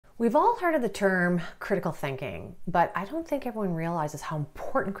We've all heard of the term critical thinking, but I don't think everyone realizes how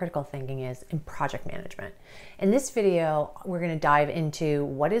important critical thinking is in project management. In this video, we're going to dive into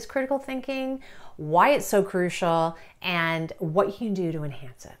what is critical thinking, why it's so crucial, and what you can do to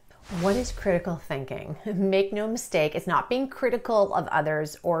enhance it. What is critical thinking? Make no mistake, it's not being critical of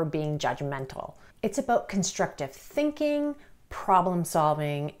others or being judgmental. It's about constructive thinking, problem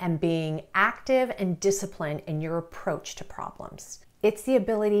solving, and being active and disciplined in your approach to problems. It's the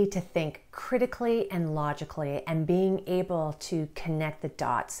ability to think critically and logically and being able to connect the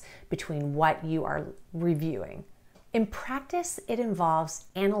dots between what you are reviewing. In practice, it involves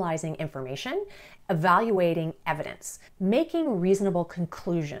analyzing information, evaluating evidence, making reasonable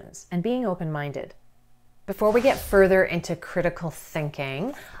conclusions, and being open-minded. Before we get further into critical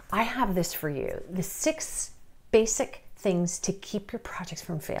thinking, I have this for you: the 6 basic things to keep your projects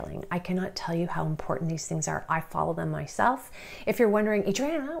from failing. I cannot tell you how important these things are. I follow them myself. If you're wondering,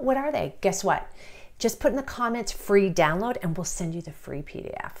 Adriana, what are they? Guess what? Just put in the comments free download and we'll send you the free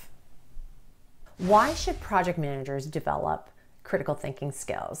PDF. Why should project managers develop critical thinking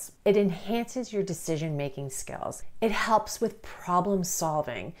skills? It enhances your decision-making skills. It helps with problem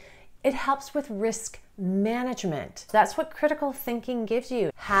solving. It helps with risk management. That's what critical thinking gives you.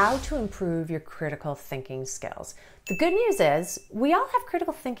 How to improve your critical thinking skills. The good news is we all have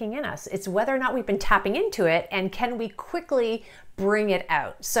critical thinking in us. It's whether or not we've been tapping into it and can we quickly bring it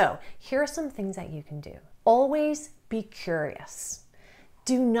out. So here are some things that you can do. Always be curious.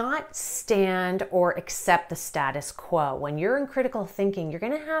 Do not stand or accept the status quo. When you're in critical thinking, you're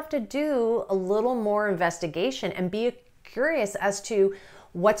going to have to do a little more investigation and be curious as to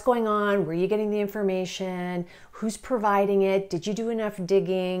what's going on, where are you getting the information, who's providing it, did you do enough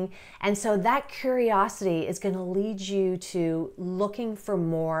digging? And so that curiosity is going to lead you to looking for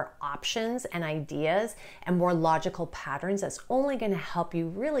more options and ideas and more logical patterns. That's only going to help you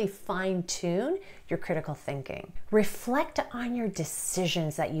really fine-tune your critical thinking. Reflect on your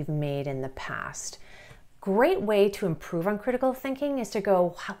decisions that you've made in the past. Great way to improve on critical thinking is to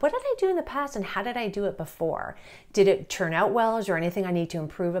go, what did I do in the past and how did I do it before? Did it turn out well? Is there anything I need to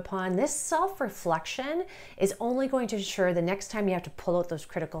improve upon? This self-reflection is only going to ensure the next time you have to pull out those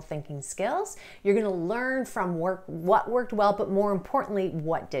critical thinking skills, you're going to learn from what worked well, but more importantly,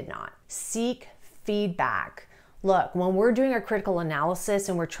 what did not. Seek feedback. Look, when we're doing our critical analysis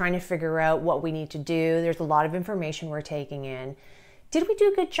and we're trying to figure out what we need to do, there's a lot of information we're taking in. Did we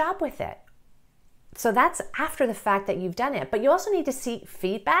do a good job with it? So that's after the fact that you've done it, but you also need to seek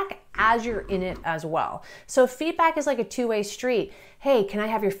feedback as you're in it as well. So feedback is like a two-way street. Hey, can I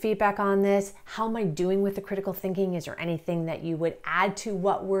have your feedback on this? How am I doing with the critical thinking? Is there anything that you would add to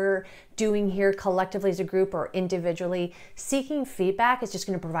what we're doing here collectively as a group or individually? Seeking feedback is just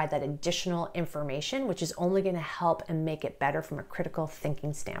going to provide that additional information, which is only going to help and make it better from a critical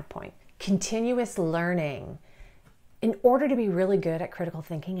thinking standpoint. Continuous learning. In order to be really good at critical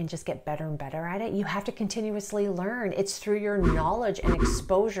thinking and just get better and better at it, you have to continuously learn. It's through your knowledge and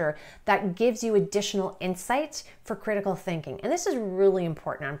exposure that gives you additional insights for critical thinking. And this is really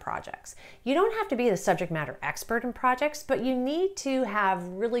important on projects. You don't have to be the subject matter expert in projects, but you need to have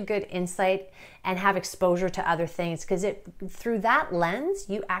really good insight and have exposure to other things, because through that lens,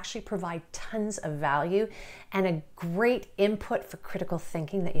 you actually provide tons of value and a great input for critical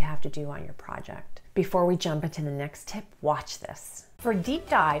thinking that you have to do on your project. Before we jump into the next tip, watch this. For a deep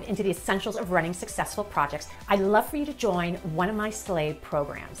dive into the essentials of running successful projects, I'd love for you to join one of my Slay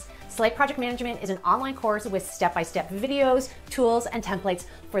programs. Slay Project Management is an online course with step-by-step videos, tools, and templates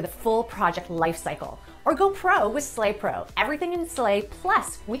for the full project lifecycle. Or go pro with Slay Pro. Everything in Slay,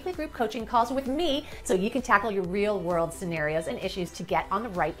 plus weekly group coaching calls with me so you can tackle your real-world scenarios and issues to get on the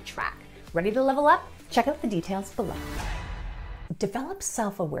right track. Ready to level up? Check out the details below. Develop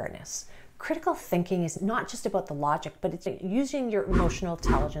self-awareness. Critical thinking is not just about the logic, but it's using your emotional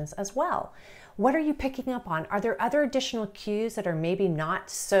intelligence as well. What are you picking up on? Are there other additional cues that are maybe not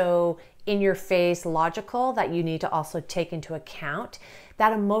so in your face logical that you need to also take into account?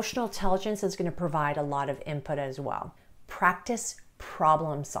 That emotional intelligence is going to provide a lot of input as well. Practice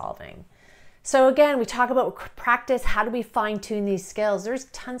problem solving. So again, we talk about practice. How do we fine tune these skills? There's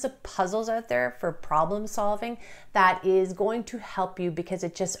tons of puzzles out there for problem solving that is going to help you, because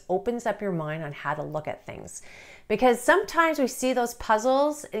it just opens up your mind on how to look at things. Because sometimes we see those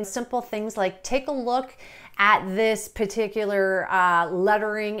puzzles in simple things like, take a look at this particular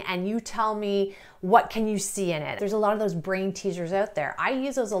lettering and you tell me what can you see in it. There's a lot of those brain teasers out there. I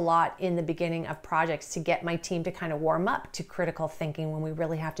use those a lot in the beginning of projects to get my team to kind of warm up to critical thinking when we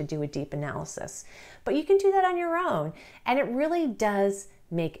really have to do a deep analysis. But you can do that on your own, and it really does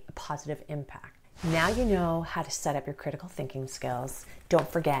make a positive impact. Now you know how to set up your critical thinking skills. Don't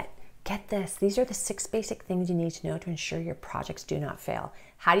forget, get this. These are the 6 basic things you need to know to ensure your projects do not fail.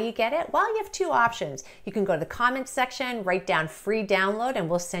 How do you get it? Well, you have 2 options. You can go to the comments section, write down free download, and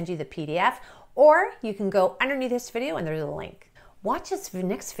we'll send you the PDF. Or you can go underneath this video and there's a link. Watch this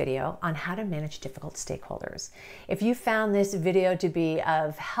next video on how to manage difficult stakeholders. If you found this video to be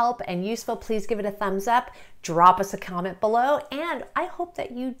of help and useful, please give it a thumbs up, drop us a comment below, and I hope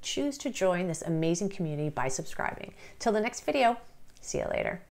that you choose to join this amazing community by subscribing. Till the next video, see you later.